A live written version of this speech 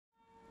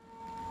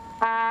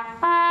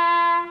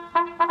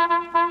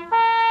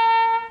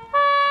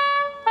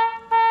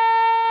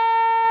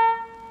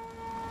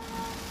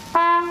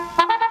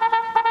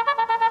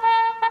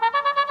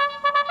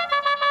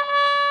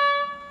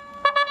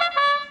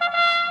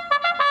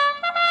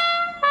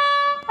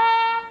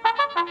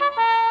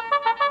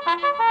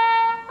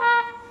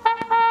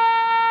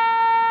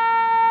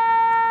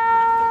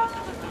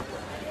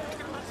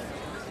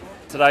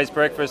today's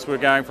breakfast we're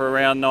going for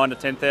around 9,000 to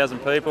 10,000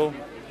 people.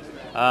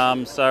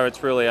 So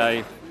it's really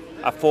a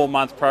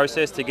 4-month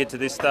process to get to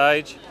this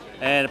stage,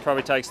 and it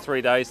probably takes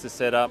 3 days to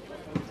set up.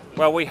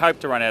 Well, we hope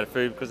to run out of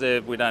food because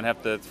we don't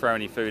have to throw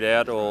any food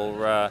out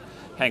or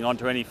hang on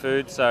to any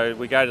food. So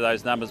we go to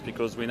those numbers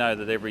because we know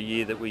that every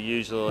year that we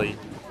usually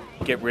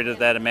get rid of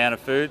that amount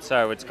of food,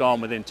 so it's gone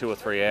within 2 or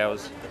 3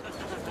 hours.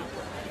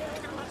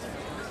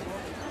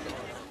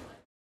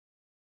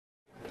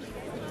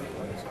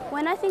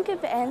 When I think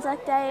of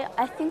Anzac Day,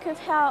 I think of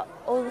how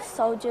all the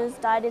soldiers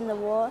died in the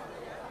war,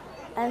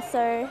 and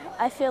so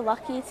I feel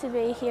lucky to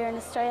be here in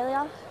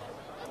Australia.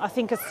 I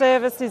think a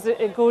service is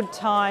a good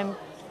time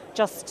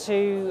just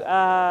to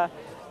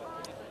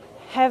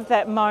have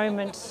that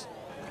moment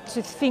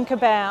to think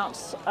about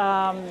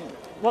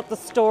what the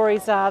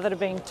stories are that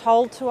are being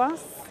told to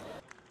us.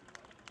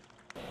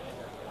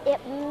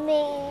 It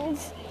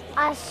means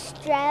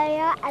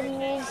Australia and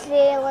New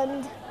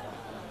Zealand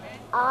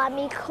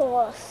Army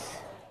Course.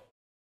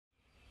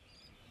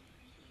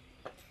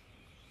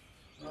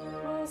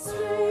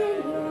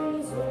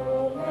 Australians,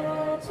 oh,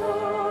 let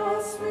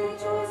us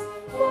rejoice,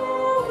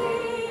 for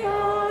we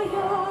are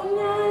young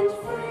and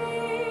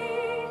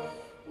free,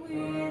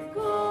 with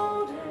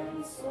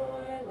golden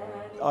soil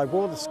and... I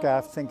wore the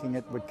scarf thinking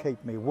it would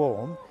keep me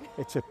warm.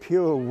 It's a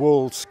pure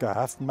wool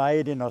scarf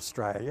made in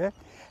Australia,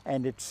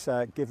 and it's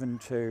given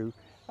to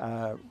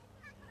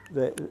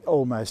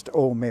almost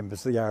all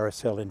members of the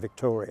RSL in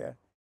Victoria.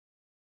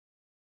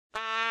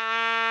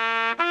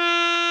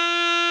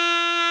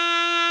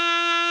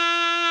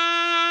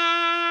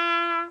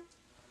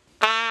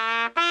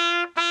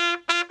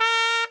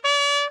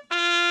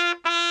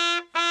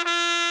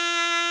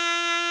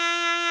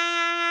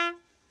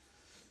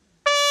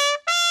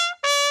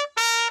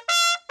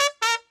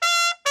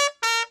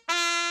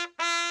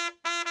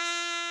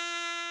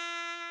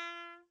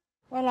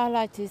 Well, I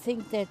like to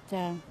think that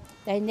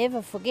they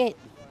never forget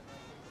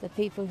the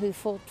people who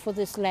fought for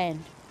this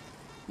land,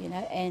 you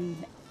know,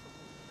 and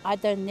I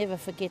don't never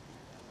forget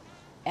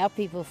our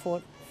people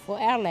fought for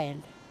our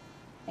land,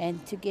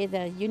 and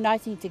together,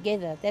 uniting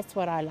together, that's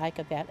what I like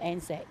about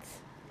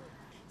Anzacs.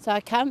 So I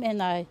come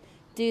and I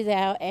do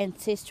our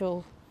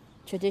ancestral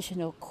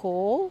traditional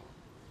call,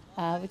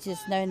 which is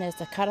known as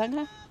the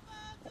karanga,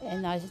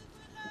 and I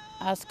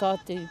ask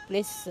God to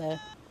bless the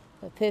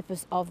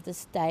purpose of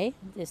this day,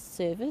 this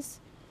service,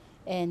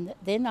 and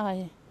then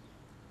I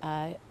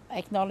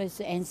acknowledge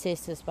the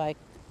ancestors by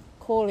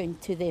calling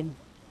to them,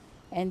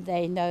 and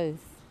they know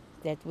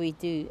that we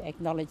do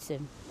acknowledge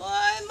them.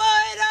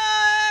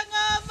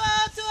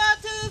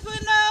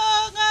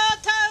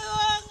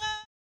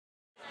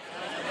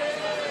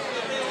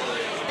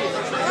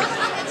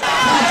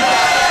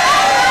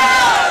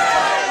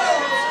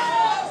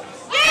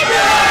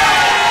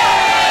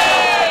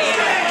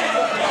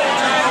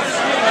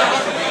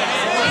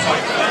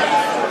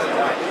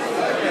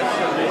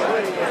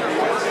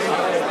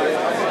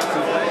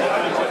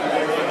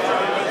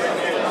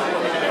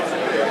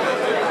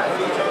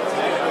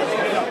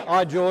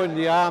 I joined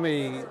the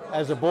army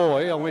as a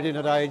boy. I went in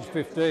at age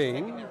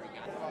 15.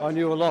 I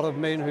knew a lot of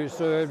men who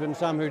served and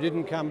some who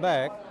didn't come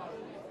back,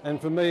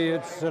 and for me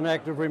it's an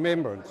act of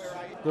remembrance.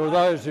 There are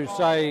those who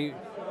say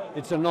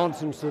it's a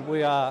nonsense that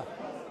we are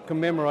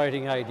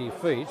commemorating a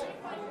defeat,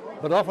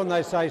 but often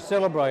they say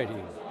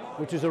celebrating,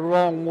 which is a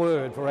wrong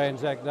word for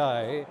Anzac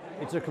Day.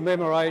 It's a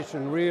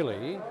commemoration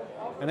really,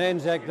 and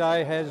Anzac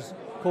Day has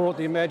caught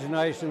the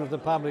imagination of the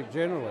public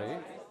generally.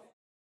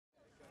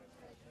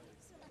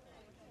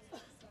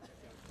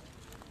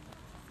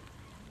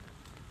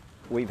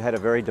 We've had a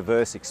very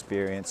diverse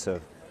experience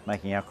of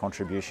making our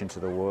contribution to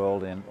the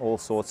world in all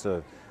sorts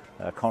of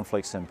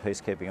conflicts and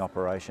peacekeeping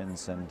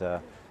operations,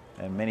 and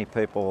many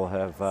people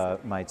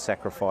have made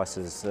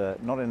sacrifices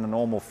not in the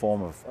normal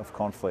form of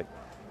conflict.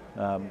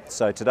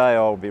 So today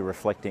I'll be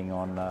reflecting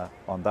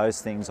on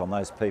those things, on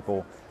those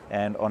people,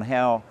 and on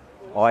how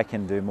I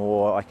can do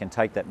more. I can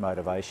take that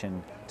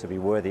motivation to be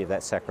worthy of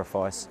that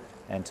sacrifice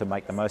and to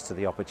make the most of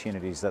the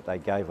opportunities that they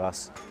gave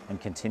us and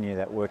continue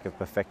that work of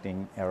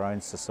perfecting our own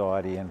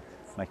society and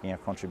making our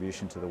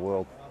contribution to the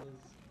world.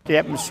 The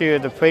atmosphere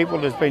of the people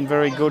has been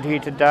very good here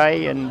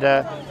today, and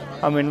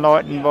I'm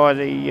enlightened by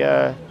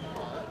the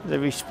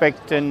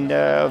respect and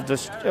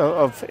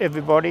of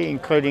everybody,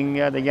 including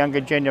the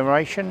younger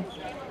generation.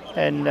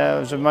 And it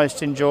was a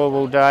most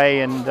enjoyable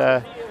day, and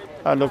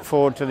I look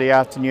forward to the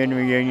afternoon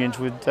reunions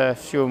with a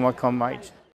few of my comrades.